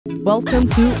Welcome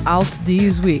to Out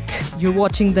This Week. You're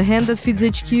watching The Hand That Feeds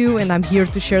HQ, and I'm here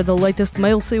to share the latest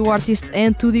male seiyuu artists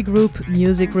and 2D group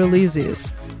music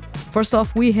releases. First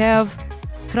off, we have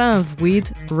XlamV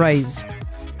with Raise.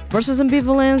 Versus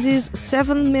Ambivalence's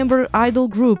 7-member idol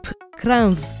group,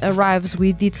 XlamV arrives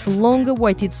with its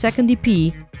long-awaited second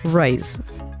EP, Raise.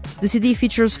 The CD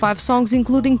features 5 songs,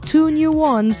 including 2 new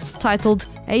ones titled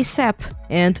ASAP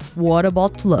and What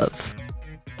About Love.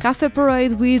 Café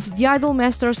Parade with the Idol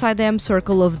Master SideM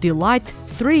Circle of Delight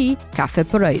 3 Café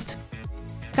Parade.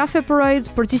 Café Parade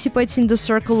participates in the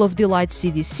Circle of Delight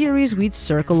CD series with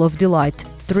Circle of Delight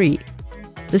 3.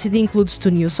 The CD includes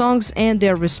 2 new songs and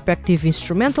their respective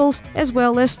instrumentals, as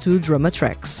well as 2 drama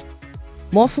tracks.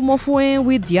 Mofumofuen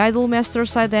with the Idol Master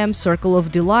SideM Circle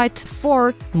of Delight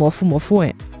 4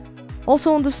 Mofumofuen.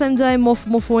 Also on the same day,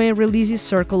 Mofumofuen releases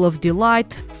Circle of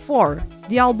Delight 4.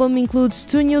 The album includes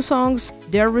 2 new songs,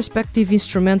 their respective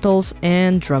instrumentals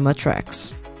and drama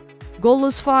tracks.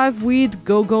 Goalless 5 with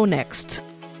Go Go Next.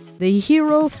 The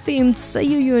hero-themed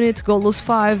seiyuu unit Goalless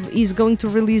 5 is going to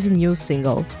release a new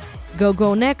single. Go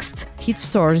Go Next hit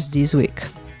stores this week.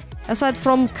 Aside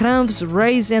from XlamV's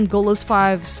Raise and Goalless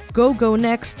 5's Go Go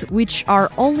Next, which are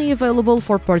only available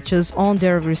for purchase on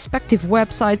their respective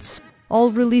websites, all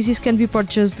releases can be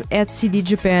purchased at CD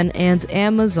Japan and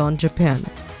Amazon Japan.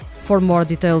 For more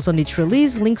details on each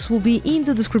release, links will be in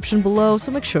the description below, so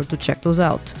make sure to check those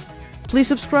out. Please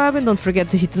subscribe and don't forget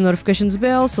to hit the notifications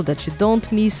bell so that you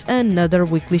don't miss another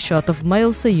weekly shot of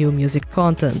male seiyuu music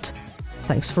content.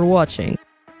 Thanks for watching.